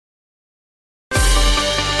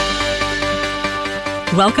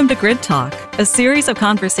Welcome to Grid Talk, a series of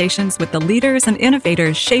conversations with the leaders and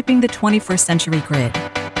innovators shaping the 21st century grid.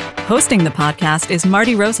 Hosting the podcast is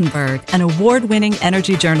Marty Rosenberg, an award-winning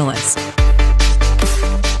energy journalist.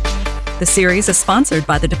 The series is sponsored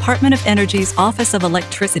by the Department of Energy's Office of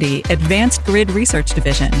Electricity Advanced Grid Research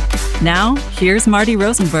Division. Now, here's Marty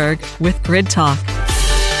Rosenberg with Grid Talk.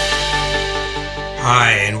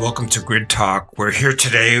 Hi, and welcome to Grid Talk. We're here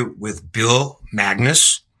today with Bill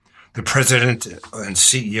Magness, the president and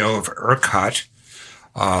CEO of ERCOT,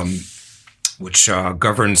 which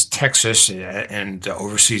governs Texas and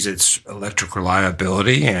oversees its electric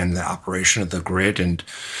reliability and the operation of the grid and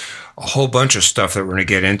a whole bunch of stuff that we're going to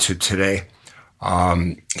get into today.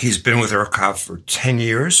 He's been with ERCOT for 10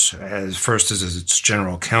 years, first as its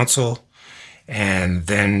general counsel, and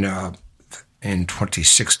then in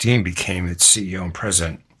 2016 became its CEO and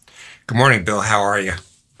president. Good morning, Bill. How are you?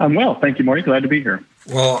 I'm well. Thank you, Marty. Glad to be here.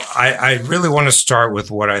 Well, I really want to start with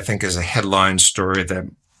what I think is a headline story that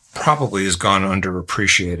probably has gone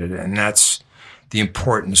underappreciated, and that's the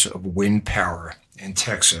importance of wind power in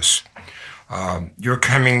Texas. You're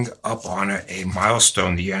coming up on a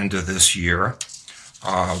milestone the end of this year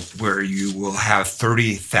where you will have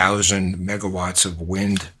 30,000 megawatts of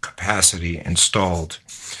wind capacity installed.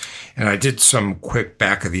 And I did some quick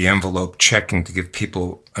back of the envelope checking to give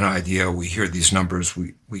people an idea. We hear these numbers,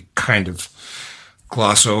 we kind of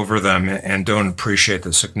gloss over them and don't appreciate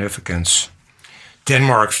the significance.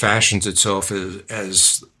 Denmark fashions itself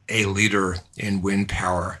as a leader in wind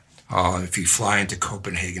power. If you fly into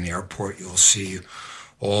Copenhagen Airport, you'll see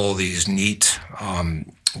all these neat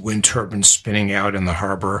wind turbines spinning out in the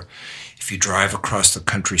harbor. If you drive across the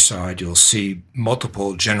countryside, you'll see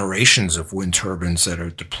multiple generations of wind turbines that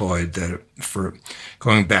are deployed for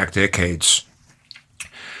going back decades.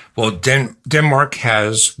 Well, Denmark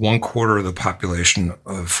has 1/4 of the population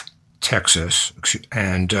of Texas,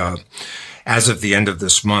 and as of the end of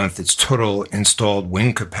this month, its total installed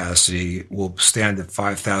wind capacity will stand at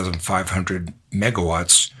 5,500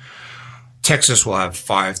 megawatts. Texas will have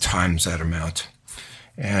 5 times that amount.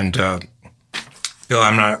 And Bill,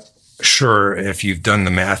 I'm not sure if you've done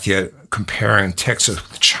the math yet comparing Texas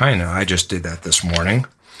with China. I just did that this morning.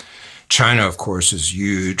 China, of course, is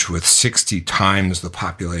huge with 60 times the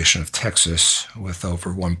population of Texas with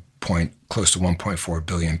over close to 1.4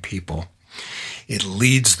 billion people. It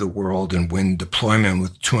leads the world in wind deployment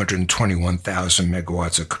with 221,000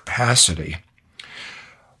 megawatts of capacity.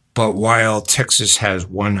 But while Texas has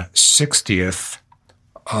 1/60th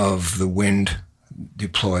of the wind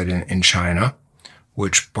deployed in China,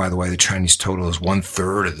 which, by the way, the Chinese total is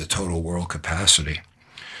 1/3 of the total world capacity,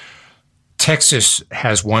 Texas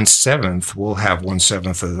has 1/7, will have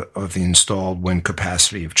 1/7 of the installed wind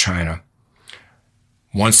capacity of China.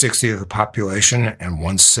 1/60th of the population and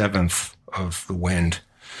 1/7 of the wind.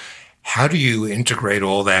 How do you integrate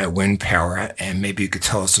all that wind power? And maybe you could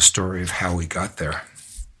tell us the story of how we got there.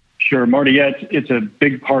 Sure, Marty. Yeah, it's a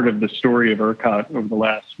big part of the story of ERCOT over the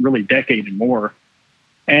last really decade and more.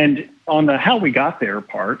 And on the how we got there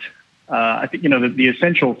part, I think, the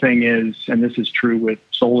essential thing is, and this is true with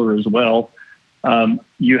solar as well,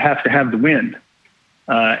 you have to have the wind.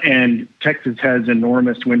 And Texas has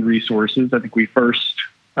enormous wind resources. I think we first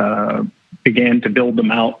began to build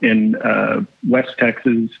them out in West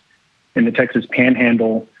Texas, in the Texas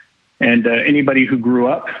Panhandle. And anybody who grew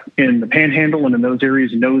up in the Panhandle and in those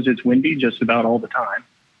areas knows it's windy just about all the time.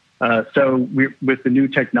 So with the new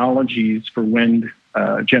technologies for wind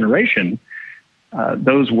generation,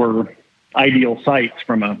 those were ideal sites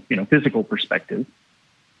from a physical perspective.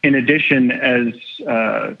 In addition, as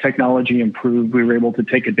technology improved, we were able to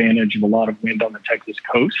take advantage of a lot of wind on the Texas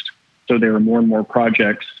coast. So there are more and more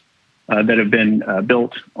projects that have been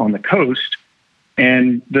built on the coast.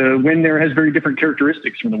 And the wind there has very different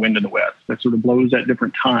characteristics from the wind in the West that sort of blows at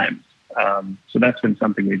different times. So that's been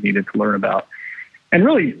something we've needed to learn about. And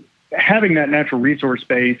really, having that natural resource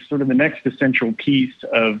base, sort of the next essential piece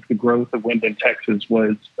of the growth of wind in Texas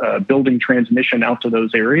was building transmission out to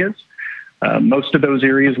those areas. Most of those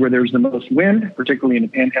areas where there's the most wind, particularly in the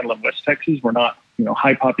Panhandle of West Texas, were not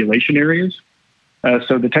high population areas.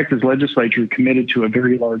 So the Texas legislature committed to a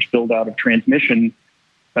very large build out of transmission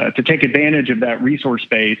to take advantage of that resource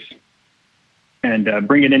base and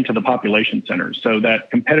bring it into the population centers. So that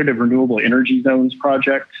competitive renewable energy zones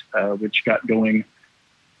project, which got going,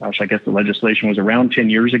 I guess the legislation was around 10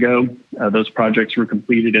 years ago. Those projects were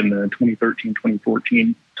completed in the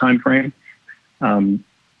 2013-2014 timeframe.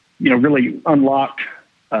 Really unlocked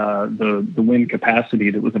the wind capacity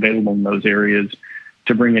that was available in those areas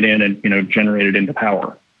to bring it in and generate it into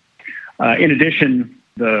power. In addition,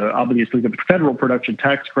 obviously the federal production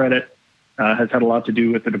tax credit has had a lot to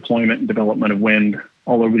do with the deployment and development of wind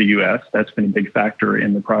all over the U.S. That's been a big factor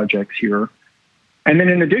in the projects here. And then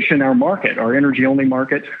in addition, our market, our energy-only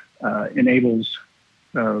market, enables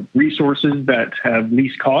resources that have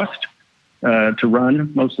least cost to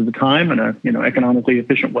run most of the time in a economically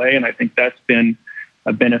efficient way. And I think that's been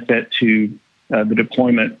a benefit to the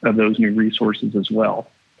deployment of those new resources as well.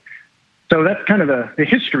 So that's kind of the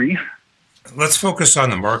history. Let's focus on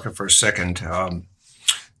the market for a second.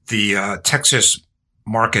 The Texas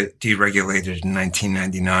market deregulated in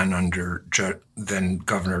 1999 under then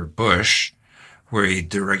Governor Bush, where he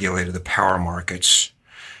deregulated the power markets.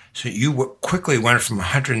 So you quickly went from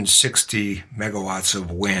 160 megawatts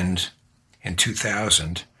of wind in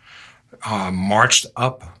 2000, marched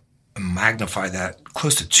up and magnified that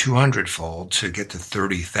close to 200-fold to get to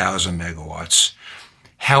 30,000 megawatts.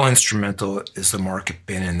 How instrumental has the market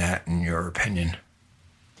been in that, in your opinion?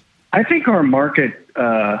 I think our market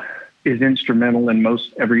is instrumental in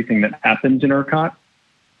most everything that happens in ERCOT.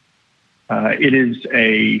 It is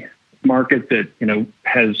a market that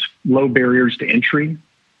has low barriers to entry.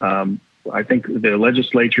 I think the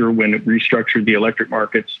legislature, when it restructured the electric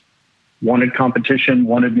markets, wanted competition,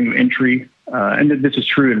 wanted new entry, and this is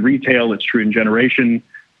true in retail. It's true in generation.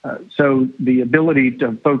 So the ability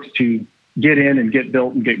to folks to get in and get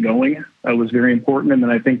built and get going was very important. And then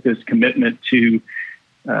I think this commitment to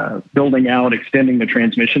building out, extending the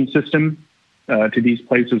transmission system to these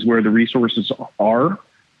places where the resources are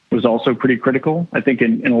was also pretty critical. I think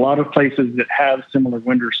in a lot of places that have similar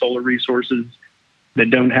wind or solar resources that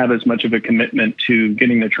don't have as much of a commitment to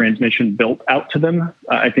getting the transmission built out to them,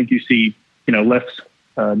 I think you see less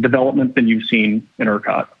development than you've seen in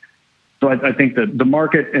ERCOT. So I think that the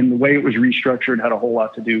market and the way it was restructured had a whole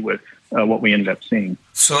lot to do with what we ended up seeing.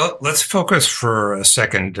 So let's focus for a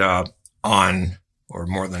second on, or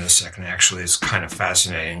more than a second actually, it's kind of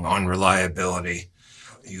fascinating, on reliability.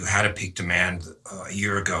 You had a peak demand a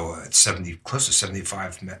year ago at close to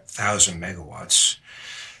 75,000 megawatts.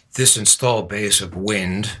 This installed base of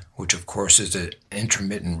wind, which of course is an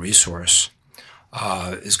intermittent resource,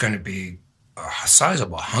 is going to be a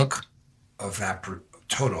sizable hunk of that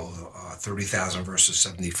total, 30,000 versus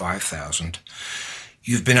 75,000.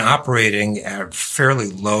 You've been operating at fairly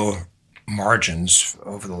low margins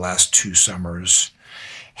over the last 2 summers.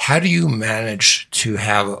 How do you manage to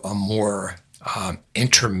have a more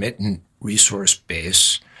intermittent resource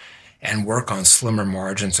base and work on slimmer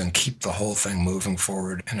margins and keep the whole thing moving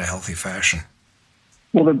forward in a healthy fashion?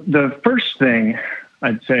 Well, the first thing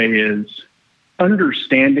I'd say is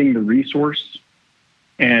understanding the resource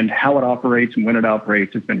and how it operates and when it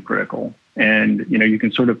operates has been critical. And, you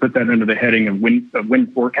can sort of put that under the heading of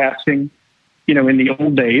wind forecasting. In the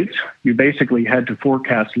old days, you basically had to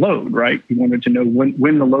forecast load, right? You wanted to know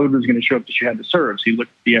when the load was going to show up that you had to serve. So you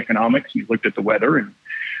looked at the economics, you looked at the weather, and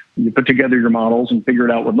you put together your models and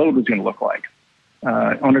figured out what load was going to look like.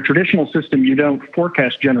 On a traditional system, you don't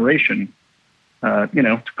forecast generation.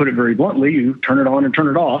 To put it very bluntly, you turn it on and turn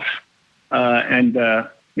it off and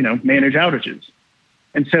manage outages.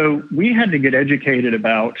 And so we had to get educated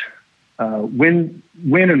about when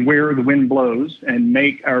and where the wind blows and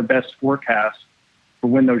make our best forecast for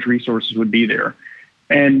when those resources would be there.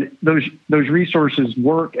 And those resources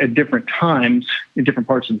work at different times in different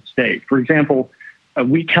parts of the state. For example,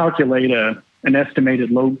 we calculate an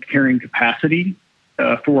estimated load carrying capacity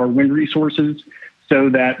for our wind resources so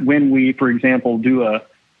that when we, for example, do a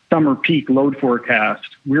summer peak load forecast,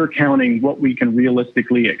 we're counting what we can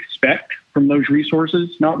realistically expect from those resources,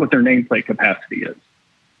 not what their nameplate capacity is.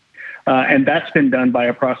 And that's been done by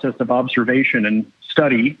a process of observation and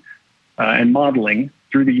study and modeling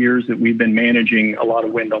through the years that we've been managing a lot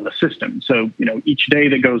of wind on the system. So, each day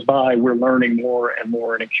that goes by, we're learning more and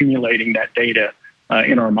more and accumulating that data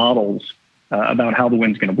in our models about how the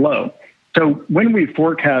wind's going to blow. So when we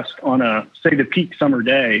forecast on say the peak summer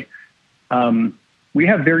day, we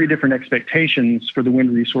have very different expectations for the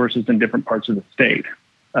wind resources in different parts of the state.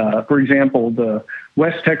 For example, the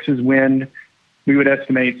West Texas wind, we would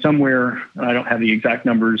estimate somewhere, I don't have the exact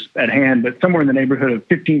numbers at hand, but somewhere in the neighborhood of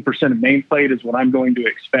 15% of nameplate is what I'm going to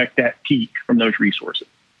expect at peak from those resources.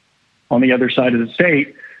 On the other side of the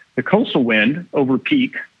state, the coastal wind over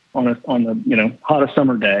peak on the hottest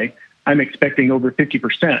summer day, I'm expecting over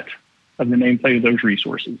 50% of the nameplate of those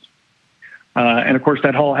resources. And of course,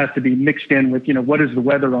 that all has to be mixed in with, what is the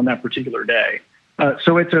weather on that particular day.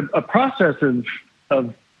 So it's a process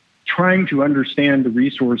of trying to understand the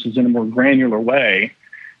resources in a more granular way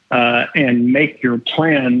and make your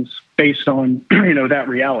plans based on, that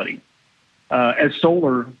reality. As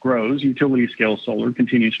solar grows, utility scale solar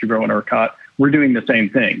continues to grow in ERCOT, we're doing the same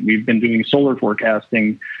thing. We've been doing solar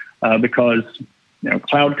forecasting because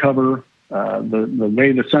cloud cover, the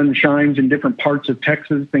way the sun shines in different parts of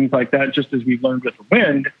Texas, things like that. Just as we've learned with the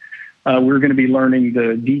wind, we're going to be learning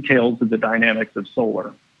the details of the dynamics of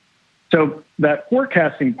solar. So that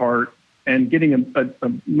forecasting part and getting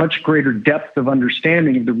a much greater depth of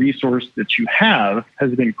understanding of the resource that you have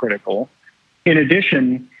has been critical. In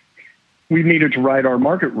addition, we've needed to write our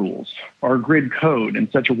market rules, our grid code in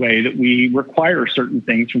such a way that we require certain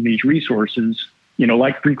things from these resources,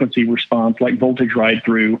 like frequency response, like voltage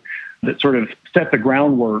ride-through, that sort of set the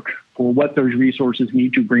groundwork for what those resources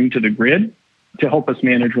need to bring to the grid to help us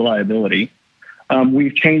manage reliability.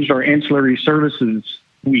 We've changed our ancillary services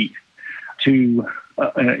suite to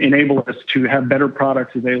enable us to have better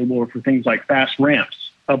products available for things like fast ramps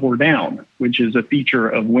up or down, which is a feature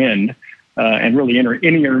of wind, and really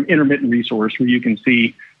any intermittent resource where you can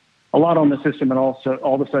see a lot on the system and also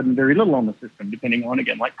all of a sudden very little on the system, depending on,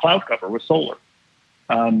 again, like cloud cover with solar.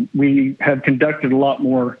 We have conducted a lot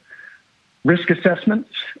more risk assessments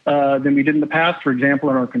than we did in the past. For example,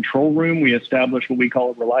 in our control room, we established what we call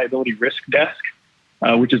a reliability risk desk,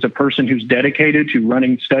 which is a person who's dedicated to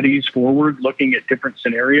running studies forward, looking at different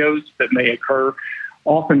scenarios that may occur,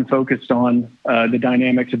 often focused on the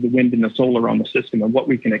dynamics of the wind and the solar on the system and what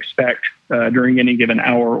we can expect during any given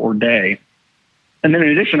hour or day. And then in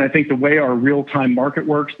addition, I think the way our real-time market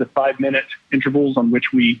works, the 5-minute intervals on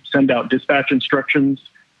which we send out dispatch instructions,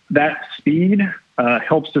 that speed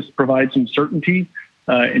helps us provide some certainty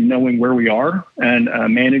in knowing where we are and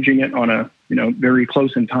managing it on a very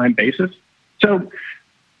close in time basis. So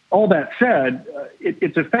all that said,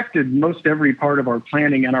 it's affected most every part of our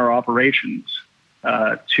planning and our operations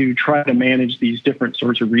to try to manage these different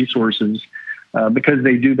sorts of resources because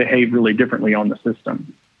they do behave really differently on the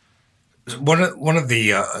system. One of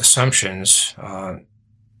the assumptions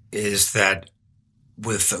is that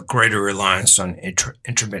with a greater reliance on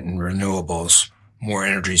intermittent renewables, more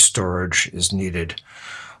energy storage is needed.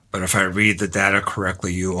 But if I read the data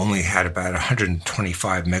correctly, you only had about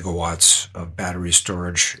 125 megawatts of battery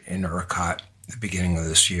storage in ERCOT at the beginning of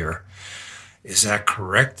this year. Is that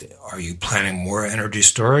correct? Are you planning more energy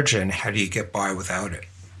storage, and how do you get by without it?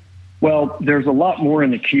 Well, there's a lot more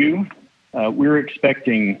in the queue. We're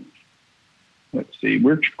expecting,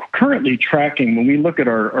 we're currently tracking, when we look at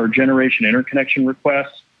our generation interconnection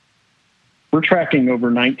requests, we're tracking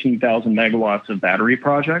over 19,000 megawatts of battery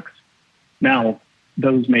projects. Now,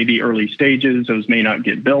 those may be early stages, those may not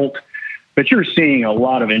get built, but you're seeing a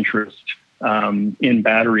lot of interest in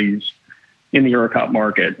batteries in the ERCOT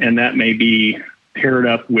market, and that may be paired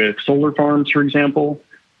up with solar farms, for example.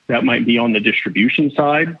 That might be on the distribution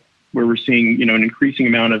side, where we're seeing an increasing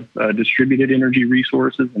amount of distributed energy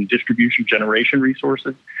resources and distribution generation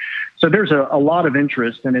resources. So there's a lot of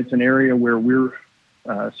interest, and it's an area where we're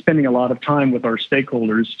spending a lot of time with our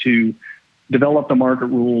stakeholders to develop the market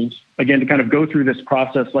rules, again, to kind of go through this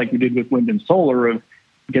process like we did with wind and solar of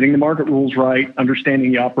getting the market rules right,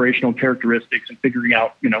 understanding the operational characteristics, and figuring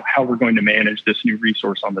out, how we're going to manage this new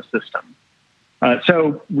resource on the system.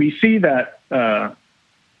 So we see that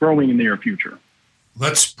growing in the near future.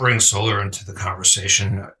 Let's bring solar into the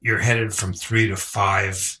conversation. You're headed from 3,000 to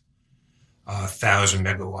 5,000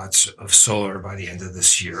 megawatts of solar by the end of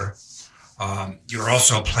this year. You're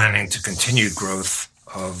also planning to continue growth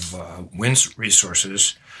of wind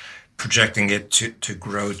resources, projecting it to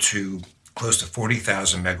grow to close to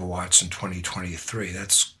 40,000 megawatts in 2023.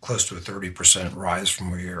 That's close to a 30% rise from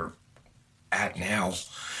where you're at now.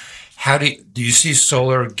 How do you see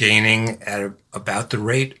solar gaining at about the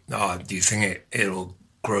rate? Do you think it'll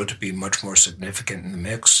grow to be much more significant in the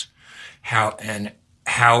mix? How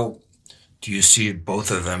do you see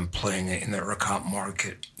both of them playing in the ERCOT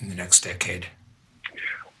market in the next decade?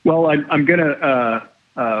 Well, I'm going to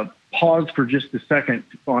pause for just a second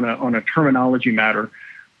on a terminology matter.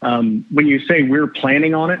 When you say we're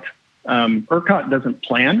planning on it, ERCOT doesn't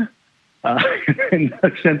plan in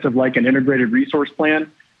the sense of like an integrated resource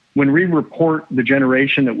plan. When we report the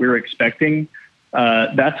generation that we're expecting,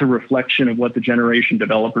 that's a reflection of what the generation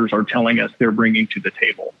developers are telling us they're bringing to the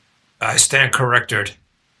table. I stand corrected.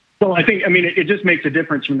 Well, it just makes a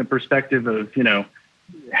difference from the perspective of,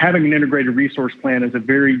 having an integrated resource plan is a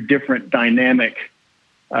very different dynamic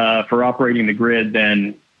for operating the grid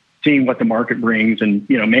than seeing what the market brings and,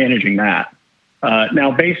 managing that.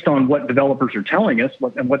 Now, based on what developers are telling us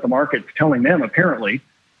and what the market's telling them, apparently,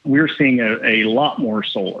 we're seeing a lot more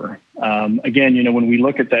solar. Again, when we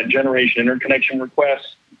look at that generation interconnection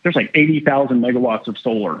request, there's like 80,000 megawatts of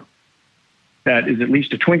solar. That is at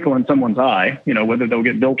least a twinkle in someone's eye, whether they'll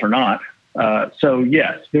get built or not. So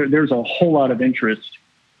yes, there's a whole lot of interest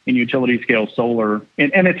in utility scale solar.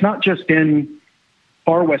 And it's not just in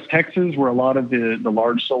far west Texas, where a lot of the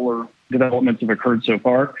large solar developments have occurred so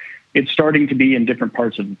far, it's starting to be in different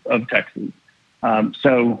parts of Texas.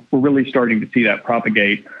 So we're really starting to see that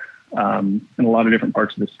propagate in a lot of different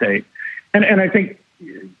parts of the state. And I think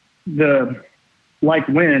like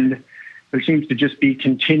wind, there seems to just be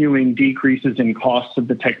continuing decreases in costs of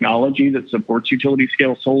the technology that supports utility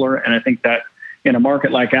scale solar. And I think that in a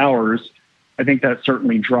market like ours, I think that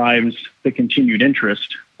certainly drives the continued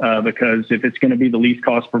interest because if it's going to be the least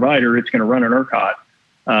cost provider, it's going to run an ERCOT.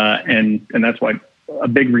 And that's why a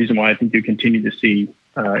big reason why I think you continue to see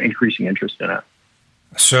increasing interest in it.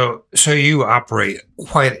 So you operate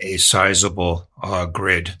quite a sizable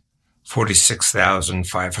grid,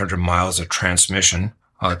 46,500 miles of transmission.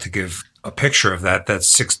 To give a picture of that, that's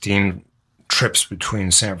 16 trips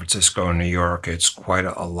between San Francisco and New York. It's quite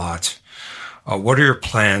a lot. What are your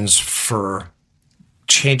plans for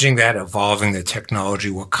changing that, evolving the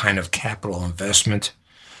technology? What kind of capital investment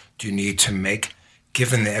do you need to make,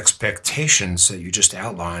 given the expectations that you just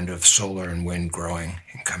outlined of solar and wind growing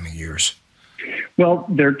in coming years? Well,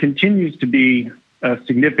 there continues to be a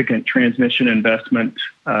significant transmission investment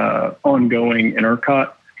ongoing in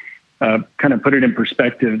ERCOT. Kind of put it in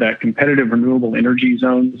perspective, that competitive renewable energy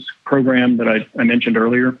zones program that I mentioned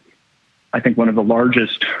earlier, I think one of the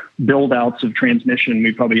largest build-outs of transmission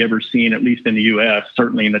we've probably ever seen, at least in the U.S.,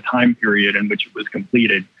 certainly in the time period in which it was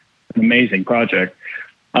completed. An amazing project.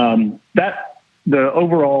 The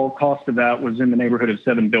overall cost of that was in the neighborhood of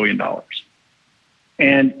 $7 billion.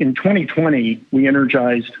 And in 2020, we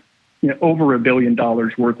energized over $1 billion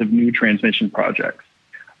worth of new transmission projects.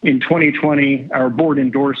 In 2020, our board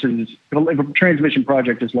endorses, if a transmission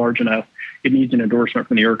project is large enough, it needs an endorsement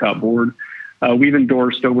from the ERCOT board. We've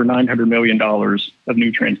endorsed over $900 million of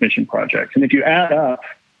new transmission projects. And if you add up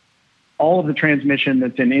all of the transmission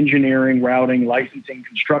that's in engineering, routing, licensing,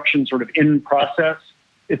 construction, sort of in process,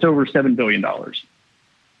 it's over $7 billion.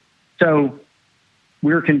 So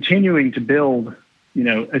we're continuing to build,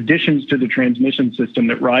 additions to the transmission system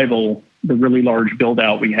that rival the really large build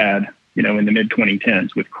out we had, in the mid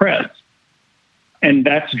 2010s with CREZ. And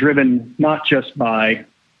that's driven not just by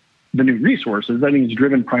the new resources. I think it's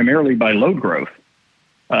driven primarily by load growth.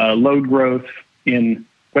 Load growth in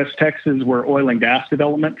West Texas, where oil and gas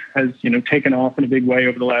development has, taken off in a big way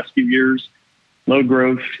over the last few years. Load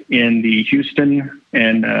growth in the Houston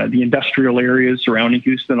and the industrial areas surrounding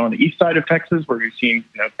Houston on the east side of Texas, where we've seen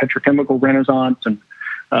petrochemical renaissance and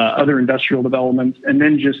other industrial developments, and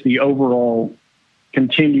then just the overall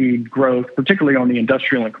continued growth, particularly on the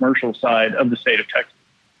industrial and commercial side of the state of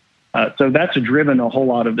Texas. So that's driven a whole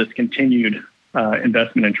lot of this continued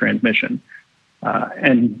investment in transmission.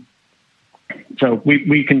 And so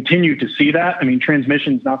we continue to see that. I mean,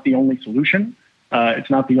 transmission is not the only solution. It's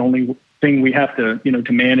not the only thing we have to,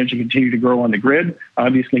 to manage and continue to grow on the grid.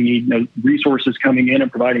 Obviously need resources coming in and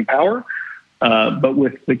providing power. But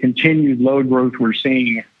with the continued load growth we're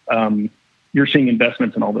seeing, you're seeing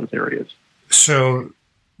investments in all those areas. So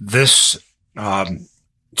this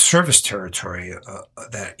service territory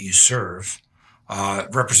that you serve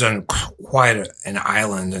represent quite an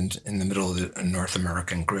island in the middle of the North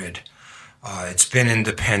American grid. It's been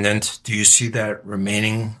independent. Do you see that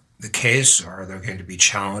remaining the case, or are there going to be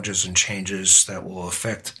challenges and changes that will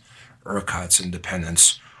affect ERCOT's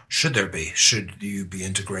independence? Should there be? Should you be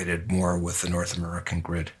integrated more with the North American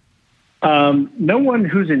grid? No one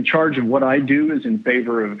who's in charge of what I do is in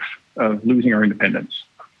favor of losing our independence.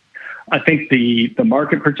 I think the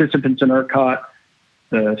market participants in ERCOT,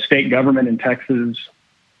 the state government in Texas,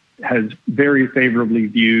 has very favorably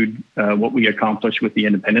viewed what we accomplished with the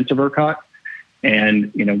independence of ERCOT.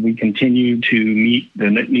 And, we continue to meet the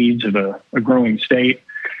needs of a growing state.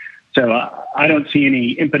 So I don't see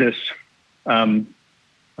any impetus from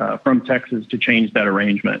Texas to change that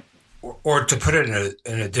arrangement. Or to put it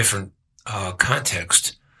in a different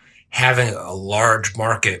context, having a large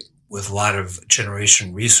market with a lot of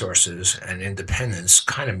generation resources and independence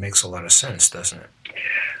kind of makes a lot of sense, doesn't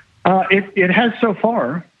it? It has so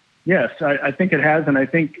far. Yes, I think it has. And I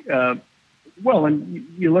think, and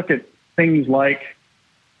you look at things like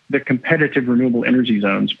the competitive renewable energy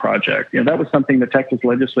zones project. That was something the Texas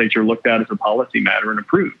legislature looked at as a policy matter and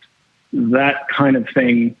approved. That kind of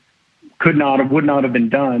thing would not have been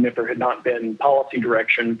done if there had not been policy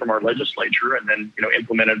direction from our legislature and then,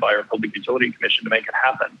 implemented by our Public Utility Commission to make it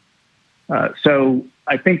happen. So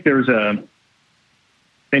I think there's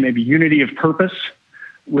maybe unity of purpose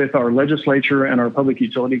with our legislature and our Public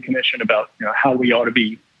Utility Commission about how we ought to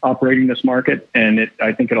be operating this market. And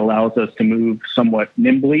I think it allows us to move somewhat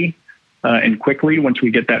nimbly and quickly once we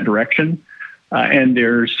get that direction. And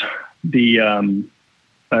there's the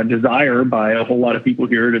desire by a whole lot of people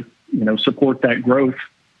here to, support that growth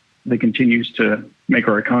that continues to make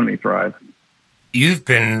our economy thrive. You've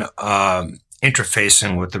been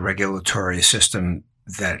interfacing with the regulatory system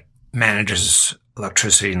that manages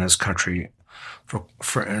electricity in this country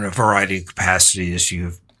for in a variety of capacities.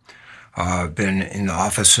 You've been in the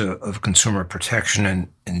Office of Consumer Protection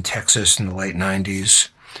in Texas in the late 90s.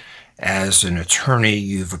 As an attorney,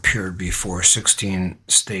 you've appeared before 16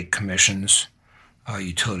 state commissions,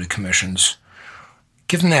 utility commissions.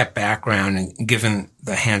 Given that background and given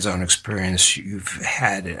the hands-on experience you've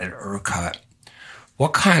had at ERCOT,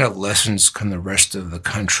 what kind of lessons can the rest of the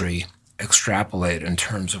country extrapolate in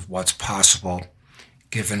terms of what's possible,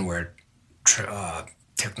 given where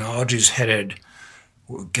technology is headed,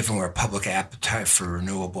 given where public appetite for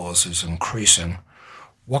renewables is increasing?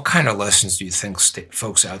 What kind of lessons do you think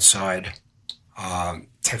folks outside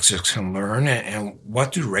Texas can learn, and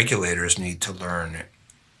what do regulators need to learn?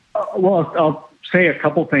 Well, I'll say a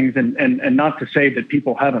couple things, and not to say that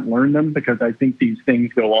people haven't learned them, because I think these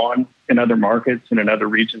things go on in other markets and in other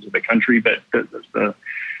regions of the country. But the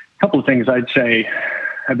couple of things I'd say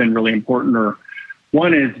have been really important are,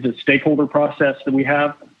 one is the stakeholder process that we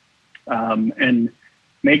have, and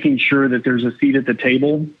making sure that there's a seat at the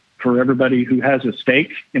table for everybody who has a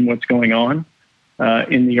stake in what's going on.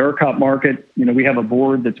 In the ERCOT market, we have a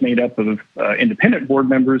board that's made up of independent board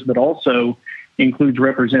members, but also includes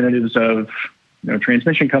representatives of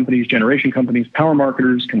transmission companies, generation companies, power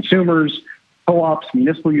marketers, consumers, co-ops,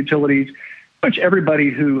 municipal utilities. Pretty much everybody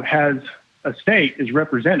who has a stake is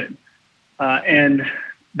represented. And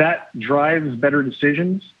that drives better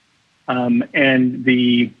decisions. And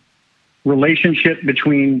the relationship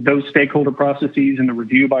between those stakeholder processes and the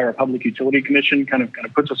review by our Public Utility Commission kind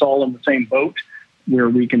of puts us all in the same boat, where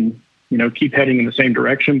we can, keep heading in the same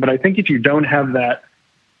direction. But I think if you don't have that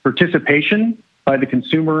participation by the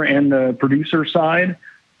consumer and the producer side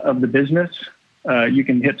of the business, you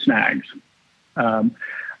can hit snags.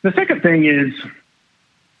 The second thing is,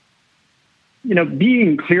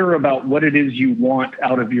 being clear about what it is you want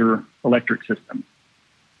out of your electric system.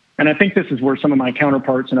 And I think this is where some of my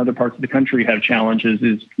counterparts in other parts of the country have challenges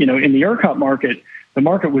is, in the ERCOT market, the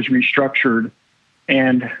market was restructured,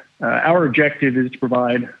 and our objective is to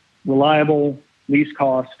provide reliable, least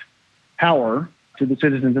cost power to the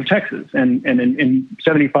citizens of Texas, and in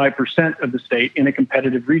 75% of the state in a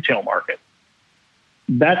competitive retail market.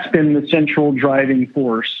 That's been the central driving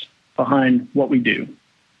force behind what we do.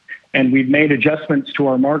 And we've made adjustments to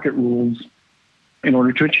our market rules in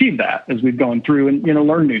order to achieve that as we've gone through and,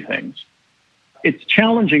 learn new things. It's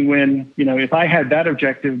challenging when, if I had that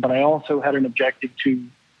objective, but I also had an objective to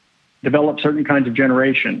develop certain kinds of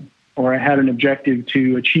generation, or I had an objective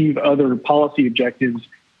to achieve other policy objectives,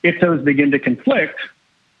 if those begin to conflict,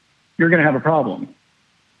 you're going to have a problem.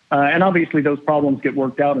 And obviously those problems get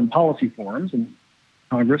worked out in policy forums in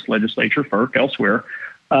Congress, legislature, FERC, elsewhere.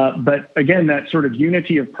 But again, that sort of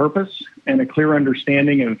unity of purpose and a clear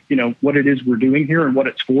understanding of, what it is we're doing here and what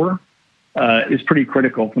it's for is pretty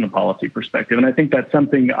critical from a policy perspective. And I think that's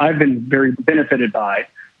something I've been very benefited by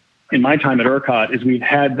in my time at ERCOT, is we've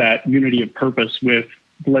had that unity of purpose with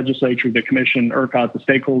the legislature, the commission, ERCOT, the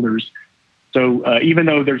stakeholders. So even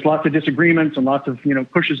though there's lots of disagreements and lots of,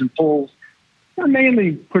 pushes and pulls, we're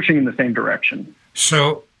mainly pushing in the same direction.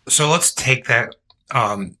 So let's take that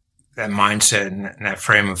that mindset and that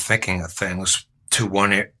frame of thinking of things to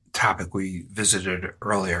one topic we visited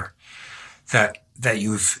earlier, that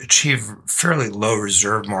you've achieved fairly low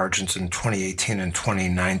reserve margins in 2018 and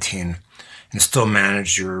 2019 and still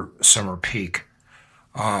managed your summer peak.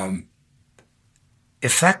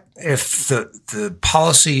 If the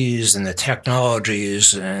policies and the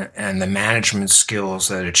technologies and the management skills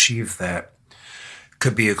that achieve that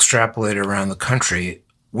could be extrapolated around the country,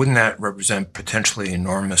 wouldn't that represent potentially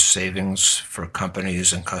enormous savings for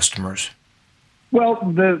companies and customers? Well,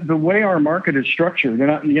 the way our market is structured,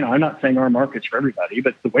 and I'm not saying our market's for everybody,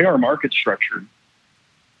 but the way our market's structured,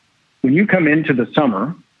 when you come into the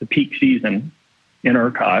summer, the peak season in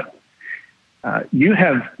ERCOT, you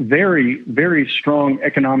have very, very strong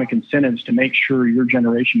economic incentives to make sure your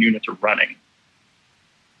generation units are running.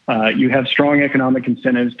 You have strong economic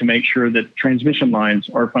incentives to make sure that transmission lines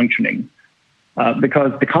are functioning,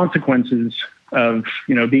 because the consequences of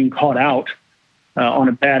being caught out on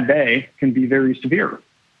a bad day can be very severe.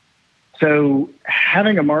 So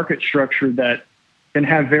having a market structure that can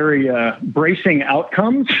have very bracing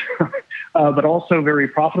outcomes, but also very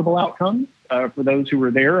profitable outcomes for those who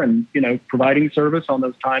are there and, providing service on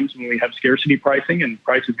those times when we have scarcity pricing and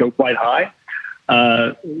prices go quite high,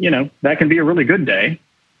 that can be a really good day.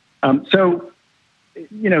 So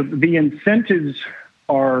the incentives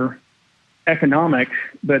are economic,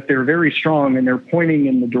 but they're very strong, and they're pointing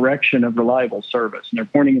in the direction of reliable service, and they're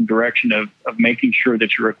pointing in the direction of making sure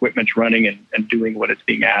that your equipment's running and doing what it's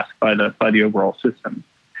being asked by the overall system.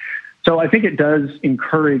 So I think it does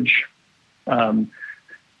encourage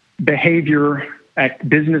behavior,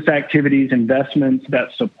 business activities, investments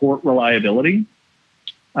that support reliability,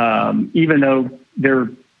 even though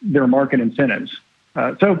they're market incentives.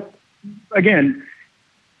 So again,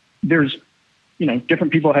 there's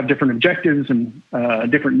different people have different objectives and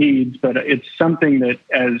different needs, but it's something that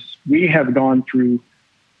as we have gone through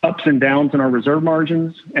ups and downs in our reserve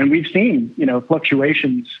margins, and we've seen,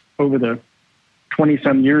 fluctuations over the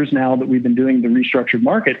 20-some years now that we've been doing the restructured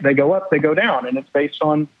market, they go up, they go down, and it's based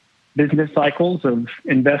on business cycles of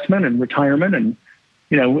investment and retirement. And,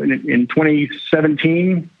 in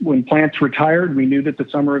 2017, when plants retired, we knew that the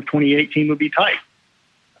summer of 2018 would be tight.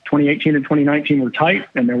 2018 and 2019 were tight,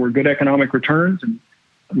 and there were good economic returns, and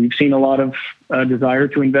we've seen a lot of desire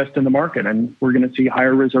to invest in the market, and we're going to see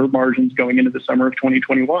higher reserve margins going into the summer of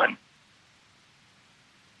 2021.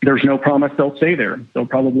 There's no promise they'll stay there. They'll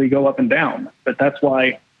probably go up and down, but that's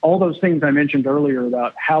why all those things I mentioned earlier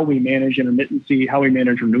about how we manage intermittency, how we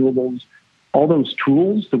manage renewables, all those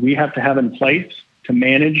tools that we have to have in place to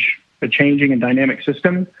manage a changing and dynamic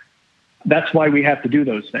system, that's why we have to do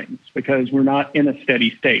those things, because we're not in a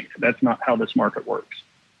steady state. That's not how this market works.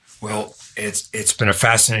 Well, it's been a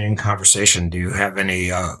fascinating conversation. Do you have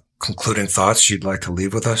any concluding thoughts you'd like to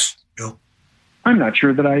leave with us, Bill? I'm not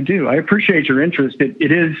sure that I do. I appreciate your interest.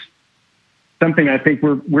 It is something I think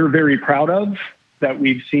we're very proud of, that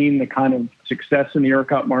we've seen the kind of success in the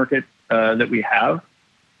ERCOT market that we have.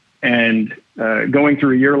 And going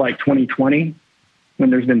through a year like 2020,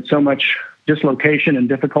 when there's been so much dislocation and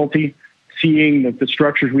difficulty, seeing that the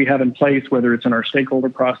structures we have in place, whether it's in our stakeholder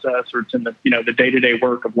process or it's in the the day-to-day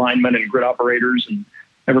work of linemen and grid operators and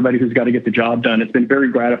everybody who's got to get the job done, it's been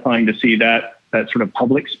very gratifying to see that sort of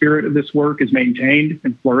public spirit of this work is maintained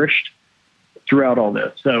and flourished throughout all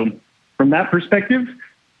this. So from that perspective,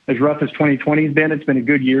 as rough as 2020 has been, it's been a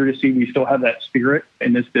good year to see we still have that spirit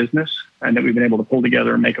in this business and that we've been able to pull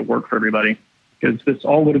together and make it work for everybody, because this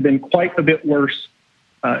all would have been quite a bit worse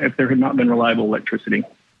if there had not been reliable electricity.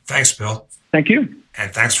 Thanks, Bill. Thank you.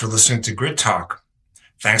 And thanks for listening to Grid Talk.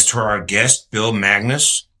 Thanks to our guest, Bill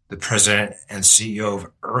Magnus, the president and CEO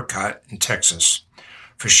of ERCOT in Texas,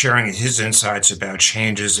 for sharing his insights about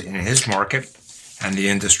changes in his market and the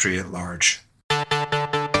industry at large.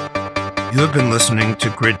 You have been listening to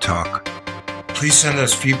Grid Talk. Please send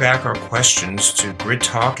us feedback or questions to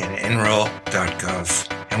gridtalk@nrel.gov.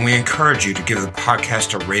 And we encourage you to give the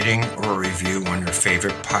podcast a rating or a review on your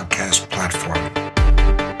favorite podcast platform.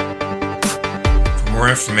 For more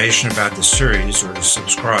information about the series or to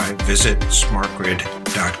subscribe, visit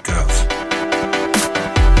smartgrid.gov.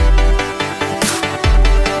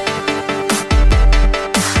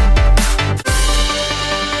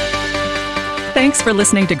 Thanks for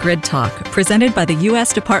listening to Grid Talk, presented by the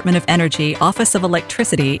U.S. Department of Energy, Office of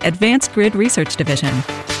Electricity, Advanced Grid Research Division.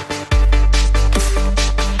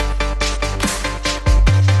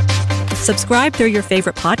 Subscribe through your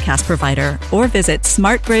favorite podcast provider or visit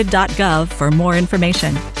smartgrid.gov for more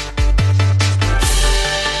information.